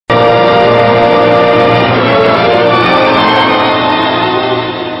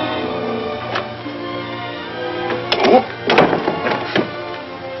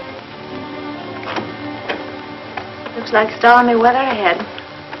Looks like stormy weather ahead.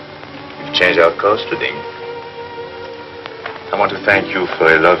 We've changed our course today. I want to thank you for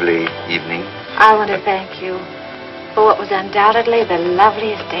a lovely evening. I want to thank you for what was undoubtedly the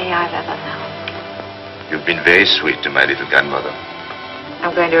loveliest day I've ever known. You've been very sweet to my little grandmother.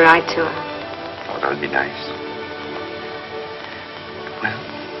 I'm going to write to her. Oh, that'll be nice. Well,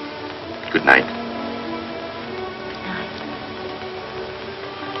 good night.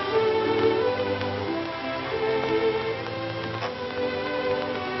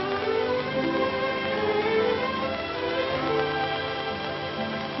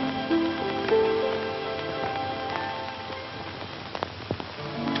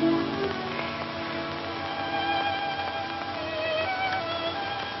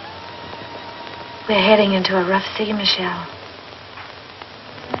 We're heading into a rough sea, Michel.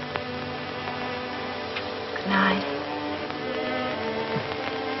 Good night.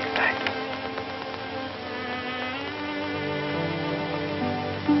 Good night.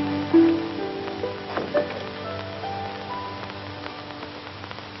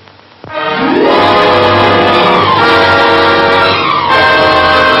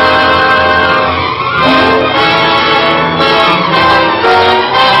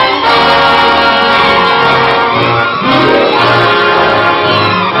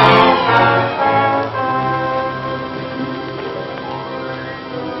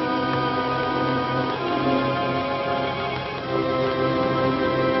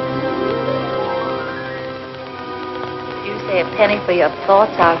 For your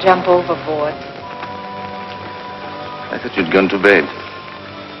thoughts, I'll jump overboard. I thought you'd gone to bed.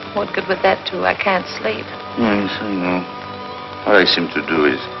 What good would that do? I can't sleep. Yes, I know. All I seem to do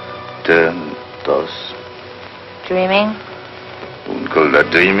is turn, toss. Dreaming? I wouldn't call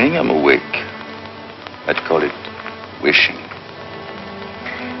that dreaming. I'm awake. I'd call it wishing.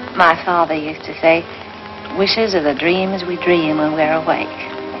 My father used to say, wishes are the dreams we dream when we're awake.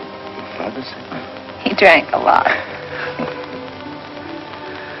 Your father said that? He drank a lot.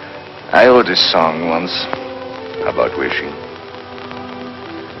 I wrote a song once about wishing.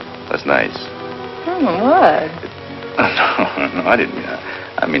 It was nice. What? No, I didn't mean that.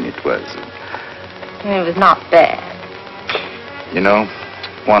 I mean, it was. It was not bad. You know,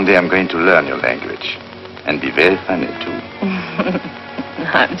 one day I'm going to learn your language and be very funny, too.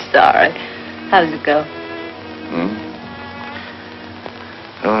 I'm sorry. How does it go?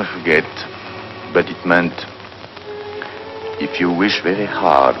 Oh, I forget. But it meant, if you wish very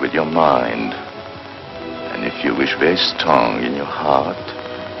hard with your mind, and if you wish very strong in your heart,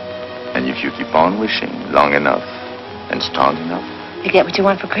 and if you keep on wishing long enough and strong enough... You get what you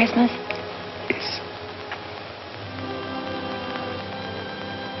want for Christmas? Yes.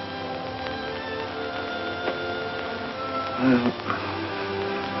 Well,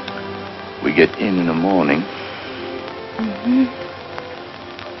 we get in the morning.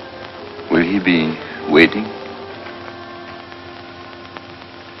 Will he be waiting?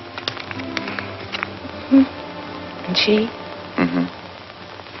 And she?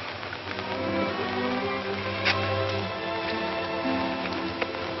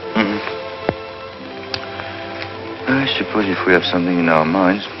 I suppose if we have something in our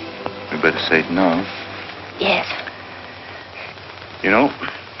minds, we better say it now. Yes. You know,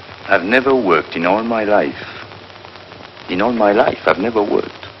 I've never worked in all my life. In all my life, I've never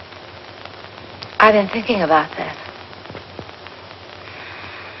worked. I've been thinking about that.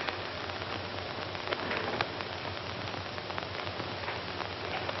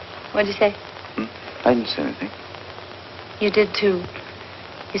 What'd you say? I didn't say anything. You did, too.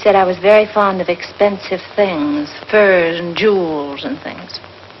 You said I was very fond of expensive things, furs and jewels and things.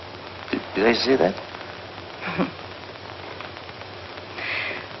 Did I say that?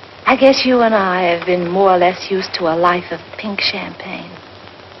 I guess you and I have been more or less used to a life of pink champagne.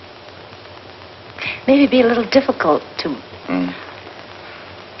 Maybe be a little difficult to...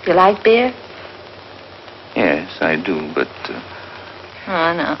 You like beer? Yes, I do, but...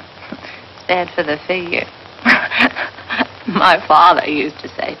 Oh, no. It's bad for the figure. My father used to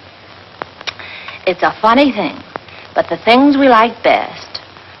say, it's a funny thing, but the things we like best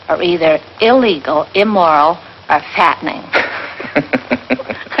are either illegal, immoral, or fattening.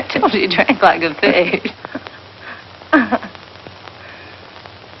 I told you he drank like a pig.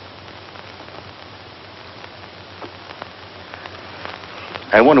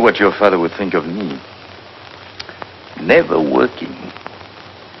 I wonder what your father would think of me. Never working.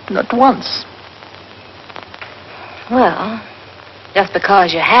 Not once. Well, just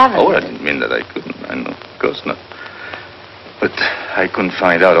because you haven't... Oh, I didn't mean that I couldn't. I know, of course not. But I couldn't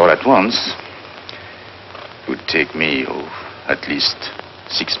find out all at once. It would take me, at least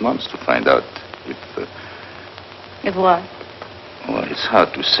 6 months to find out if If what? Well, it's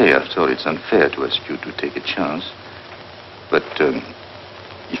hard to say. After all, it's unfair to ask you to take a chance. But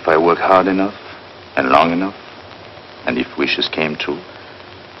if I work hard enough and long enough, and if wishes came true,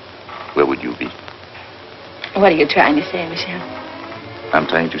 where would you be? What are you trying to say, Michel? I'm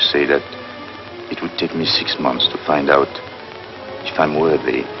trying to say that it would take me 6 months to find out if I'm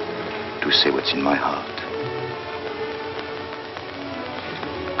worthy to say what's in my heart.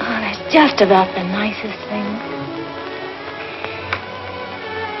 Oh, that's just about the nicest thing.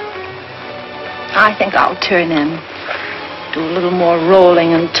 I think I'll turn in. Do a little more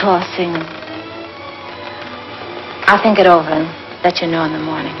rolling and tossing. I'll think it over and let you know in the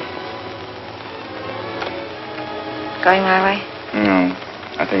morning. Going my way? No,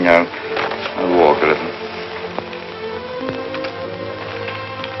 I think I'll walk a little.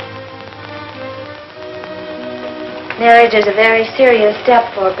 Marriage is a very serious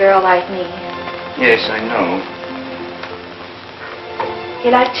step for a girl like me. Yes, I know.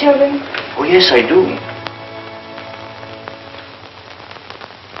 You like children? Oh, yes, I do.